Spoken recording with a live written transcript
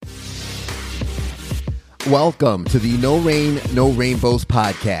Welcome to the No Rain, No Rainbows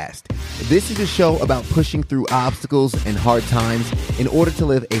podcast. This is a show about pushing through obstacles and hard times in order to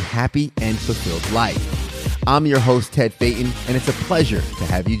live a happy and fulfilled life. I'm your host, Ted Phaeton, and it's a pleasure to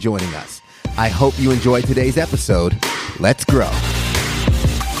have you joining us. I hope you enjoyed today's episode. Let's grow.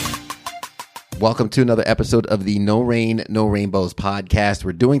 Welcome to another episode of the No Rain, No Rainbows podcast.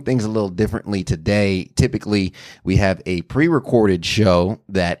 We're doing things a little differently today. Typically, we have a pre-recorded show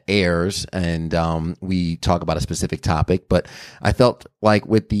that airs and we talk about a specific topic. But I felt like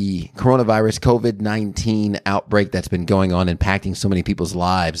with the coronavirus COVID-19 outbreak that's been going on, impacting so many people's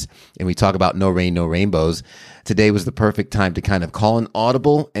lives, and we talk about no rain, no rainbows, today was the perfect time to kind of call an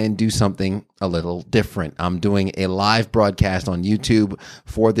audible and do something a little different. I'm doing a live broadcast on YouTube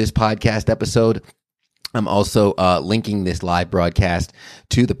for this podcast episode. I'm also linking this live broadcast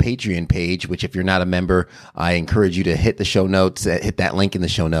to the Patreon page, which if you're not a member, I encourage you to hit the show notes, hit that link in the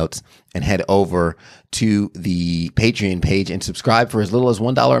show notes, and head over to the Patreon page and subscribe for as little as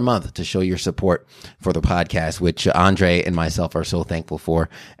 $1 a month to show your support for the podcast, which Andre and myself are so thankful for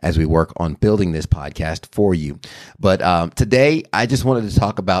as we work on building this podcast for you. But today, I just wanted to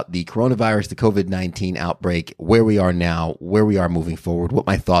talk about the coronavirus, the COVID-19 outbreak, where we are now, where we are moving forward, what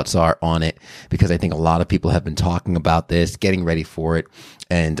my thoughts are on it, because I think a lot of people have been talking about this, getting ready for it.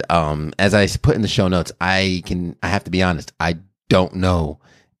 And as I put in the show notes, I have to be honest, I don't know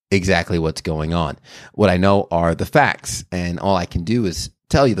exactly what's going on. What I know are the facts, and all I can do is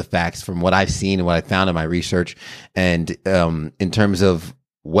tell you the facts from what I've seen and what I found in my research. And in terms of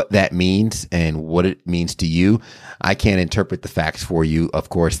what that means and what it means to you, I can't interpret the facts for you. Of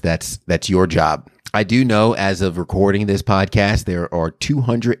course, that's your job. I do know, as of recording this podcast, there are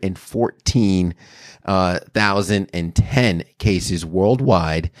 214,010 cases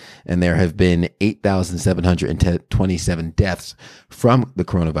worldwide, and there have been 8,727 deaths from the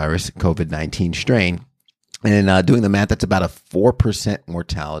coronavirus COVID-19 strain. And doing the math, that's about a 4%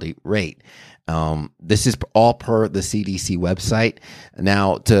 mortality rate. This is all per the CDC website.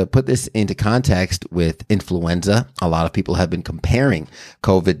 Now, to put this into context with influenza, a lot of people have been comparing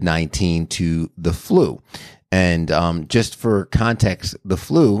COVID-19 to the flu. And just for context, the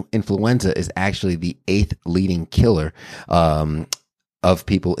flu, influenza, is actually the 8th leading killer of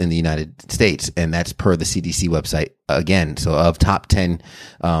people in the United States. And that's per the CDC website again. So of top 10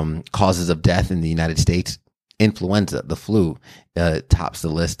 causes of death in the United States, influenza, the flu, tops the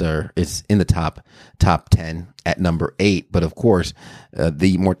list, or is in the top 10 at number 8. But of course,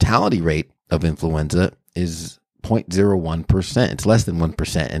 the mortality rate of influenza is 0.01%. It's less than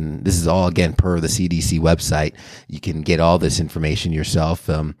 1%. And this is all, again, per the CDC website. You can get all this information yourself.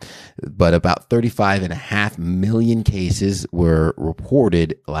 But about 35.5 million cases were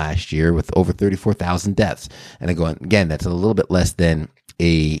reported last year, with over 34,000 deaths. And again, that's a little bit less than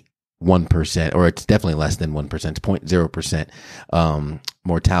a 1%, or it's definitely less than 1%. It's 0.0%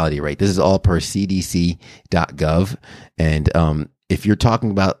 mortality rate. This is all per CDC.gov. And if you're talking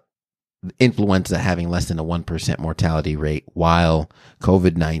about influenza having less than a 1% mortality rate, while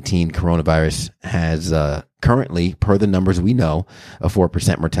COVID-19 coronavirus has currently, per the numbers we know, a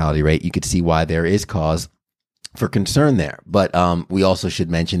 4% mortality rate, you could see why there is cause for concern there. But we also should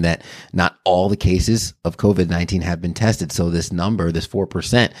mention that not all the cases of COVID-19 have been tested. So this number, this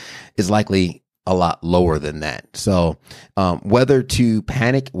 4%, is likely a lot lower than that. So whether to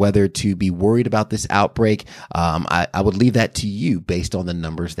panic, whether to be worried about this outbreak, I would leave that to you based on the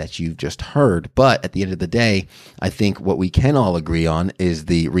numbers that you've just heard. But at the end of the day, I think what we can all agree on is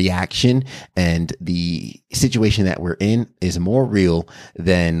the reaction and the situation that we're in is more real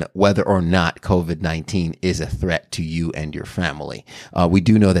than whether or not COVID-19 is a threat to you and your family. We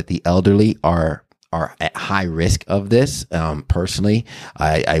do know that the elderly are at high risk of this. Personally,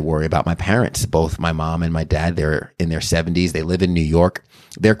 I worry about my parents, both my mom and my dad. They're in their 70s. They live in New York.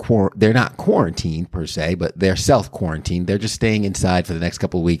 They're not quarantined per se, but they're self-quarantined. They're just staying inside for the next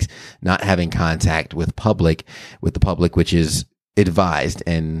couple of weeks, not having contact with the public, which is advised.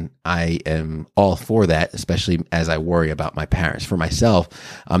 And I am all for that, especially as I worry about my parents. For myself,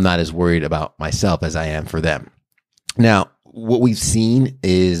 I'm not as worried about myself as I am for them. Now, what we've seen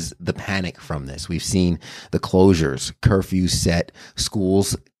is the panic from this. We've seen the closures, curfews set,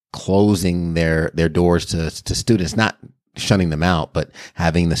 schools closing their doors to students, not shutting them out, but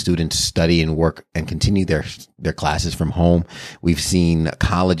having the students study and work and continue their classes from home. We've seen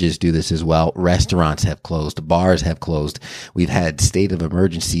colleges do this as well. Restaurants have closed. Bars have closed. We've had state of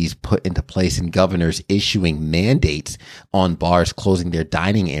emergencies put into place and governors issuing mandates on bars closing their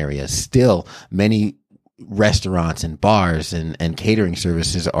dining areas. Still, many restaurants and bars and catering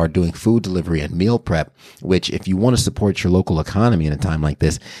services are doing food delivery and meal prep, which if you want to support your local economy in a time like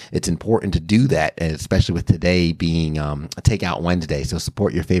this, it's important to do that, and especially with today being a Takeout Wednesday. So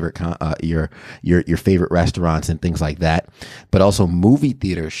support your favorite your favorite restaurants and things like that. But also movie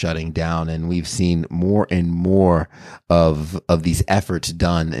theaters shutting down, and we've seen more and more of these efforts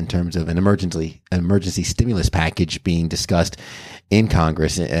done in terms of an emergency stimulus package being discussed in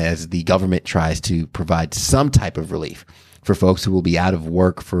Congress as the government tries to provide some type of relief for folks who will be out of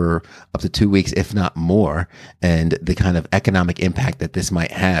work for up to 2 weeks, if not more, and the kind of economic impact that this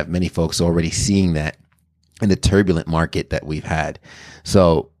might have. Many folks are already seeing that in the turbulent market that we've had.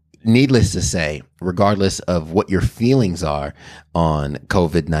 So needless to say, regardless of what your feelings are on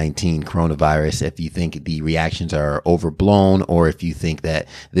COVID-19 coronavirus, if you think the reactions are overblown, or if you think that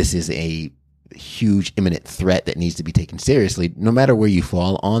this is a huge imminent threat that needs to be taken seriously, no matter where you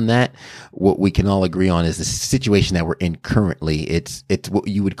fall on that, what we can all agree on is the situation that we're in currently. It's what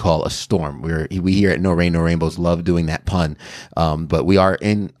you would call a storm. We here at No Rain, No Rainbows love doing that pun. But we are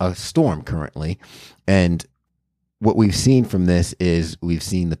in a storm currently. And what we've seen from this is we've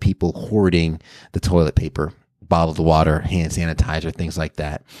seen the people hoarding the toilet paper, bottled water, hand sanitizer, things like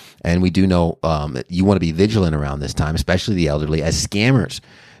that. And we do know you want to be vigilant around this time, especially the elderly, as scammers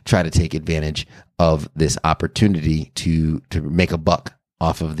try to take advantage of this opportunity to make a buck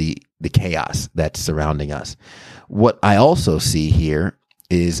off of the chaos that's surrounding us. What I also see here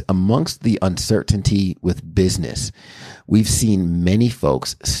is amongst the uncertainty with business, we've seen many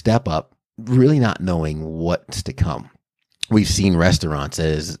folks step up, really not knowing what's to come. We've seen restaurants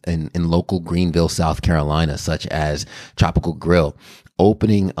as in local Greenville, South Carolina, such as Tropical Grill,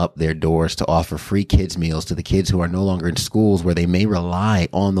 opening up their doors to offer free kids meals to the kids who are no longer in schools where they may rely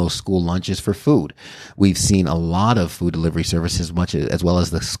on those school lunches for food. We've seen a lot of food delivery services, as well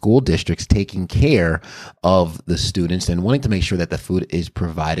as the school districts taking care of the students and wanting to make sure that the food is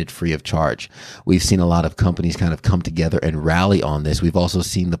provided free of charge. We've seen a lot of companies kind of come together and rally on this. We've also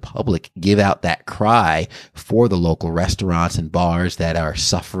seen the public give out that cry for the local restaurants and bars that are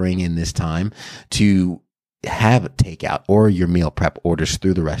suffering in this time to have takeout or your meal prep orders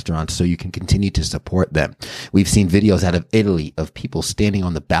through the restaurants so you can continue to support them. We've seen videos out of Italy of people standing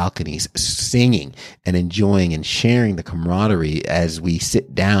on the balconies, singing and enjoying and sharing the camaraderie as we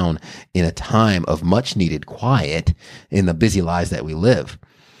sit down in a time of much needed quiet in the busy lives that we live.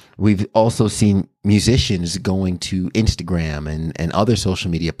 We've also seen musicians going to Instagram and other social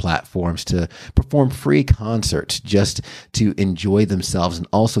media platforms to perform free concerts just to enjoy themselves and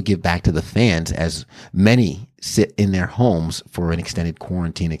also give back to the fans, as many sit in their homes for an extended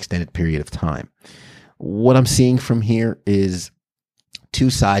quarantine, extended period of time. What I'm seeing from here is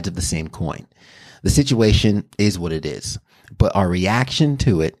two sides of the same coin. The situation is what it is, but our reaction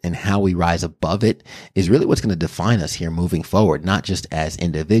to it and how we rise above it is really what's going to define us here moving forward, not just as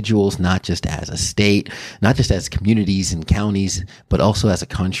individuals, not just as a state, not just as communities and counties, but also as a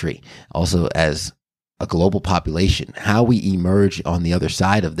country, also as a global population. How we emerge on the other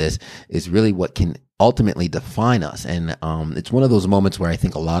side of this is really what can ultimately define us. And it's one of those moments where I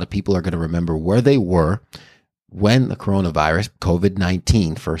think a lot of people are going to remember where they were when the coronavirus,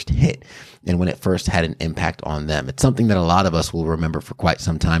 COVID-19, first hit and when it first had an impact on them. It's something that a lot of us will remember for quite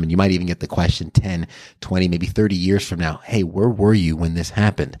some time. And you might even get the question 10, 20, maybe 30 years from now, hey, where were you when this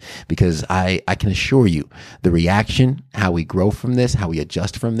happened? Because I can assure you the reaction, how we grow from this, how we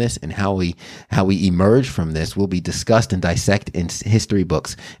adjust from this, and how we emerge from this will be discussed and dissected in history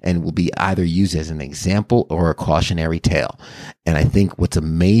books and will be either used as an example or a cautionary tale. And I think what's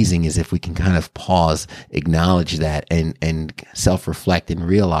amazing is if we can kind of pause, acknowledge that, and self-reflect and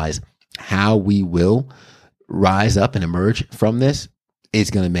realize how we will rise up and emerge from this is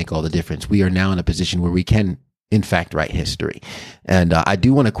going to make all the difference. We are now in a position where we can, in fact, write history. And I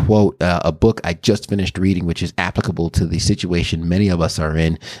do want to quote a book I just finished reading, which is applicable to the situation many of us are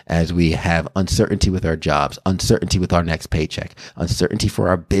in as we have uncertainty with our jobs, uncertainty with our next paycheck, uncertainty for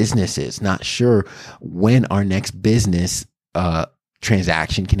our businesses, not sure when our next business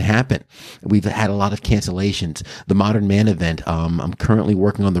transaction can happen. We've had a lot of cancellations. The Modern Man event, I'm currently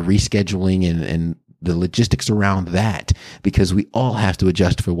working on the rescheduling and the logistics around that because we all have to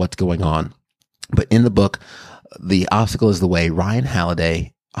adjust for what's going on. But in the book, The Obstacle is the Way, Ryan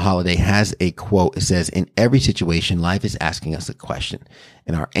Holiday has a quote. It says, in every situation, life is asking us a question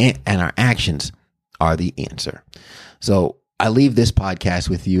and our actions are the answer. So I leave this podcast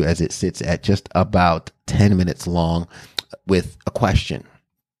with you as it sits at just about 10 minutes long with a question.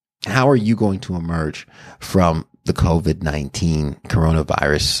 How are you going to emerge from the COVID-19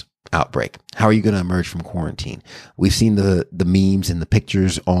 coronavirus outbreak? How are you going to emerge from quarantine? We've seen the memes and the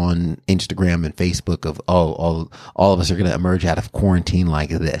pictures on Instagram and Facebook of, all of us are going to emerge out of quarantine like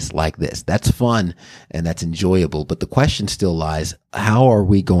this. That's fun and that's enjoyable. But the question still lies, how are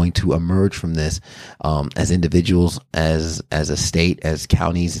we going to emerge from this, as individuals, as a state, as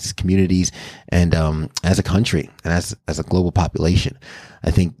counties, as communities, and, as a country, and as a global population? I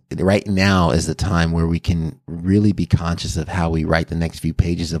think right now is the time where we can really be conscious of how we write the next few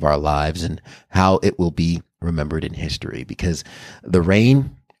pages of our lives and how it will be remembered in history. Because the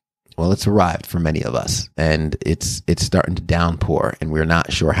rain, well, it's arrived for many of us, and it's starting to downpour, and we're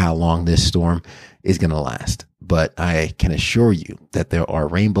not sure how long this storm is going to last. But I can assure you that there are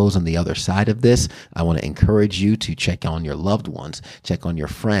rainbows on the other side of this. I want to encourage you to check on your loved ones, check on your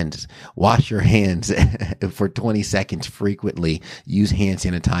friends, wash your hands for 20 seconds frequently, use hand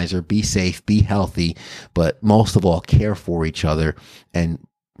sanitizer, be safe, be healthy, but most of all, care for each other and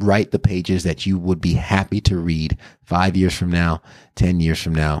write the pages that you would be happy to read 5 years from now, 10 years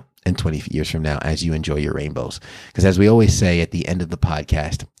from now, and 20 years from now as you enjoy your rainbows. Because as we always say at the end of the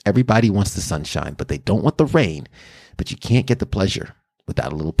podcast, everybody wants the sunshine, but they don't want the rain. But you can't get the pleasure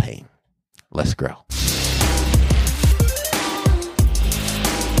without a little pain. Let's grow.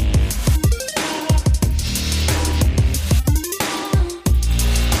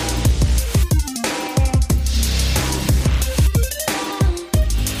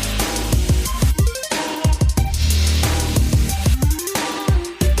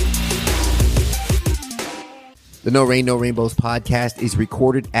 The No Rain, No Rainbows podcast is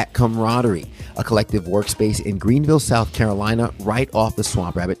recorded at Camaraderie, a collective workspace in Greenville, South Carolina, right off the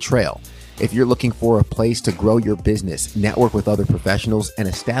Swamp Rabbit Trail. If you're looking for a place to grow your business, network with other professionals, and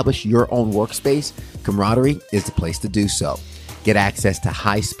establish your own workspace, Camaraderie is the place to do so. Get access to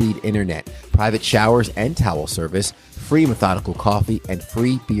high-speed internet, private showers and towel service, free methodical coffee, and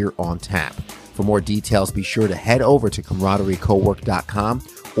free beer on tap. For more details, be sure to head over to CamaraderieCowork.com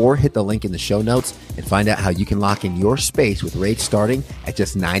or hit the link in the show notes and find out how you can lock in your space with rates starting at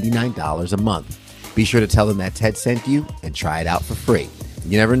just $99 a month. Be sure to tell them that Ted sent you and try it out for free.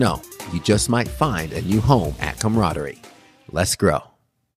 You never know, you just might find a new home at Camaraderie. Let's grow.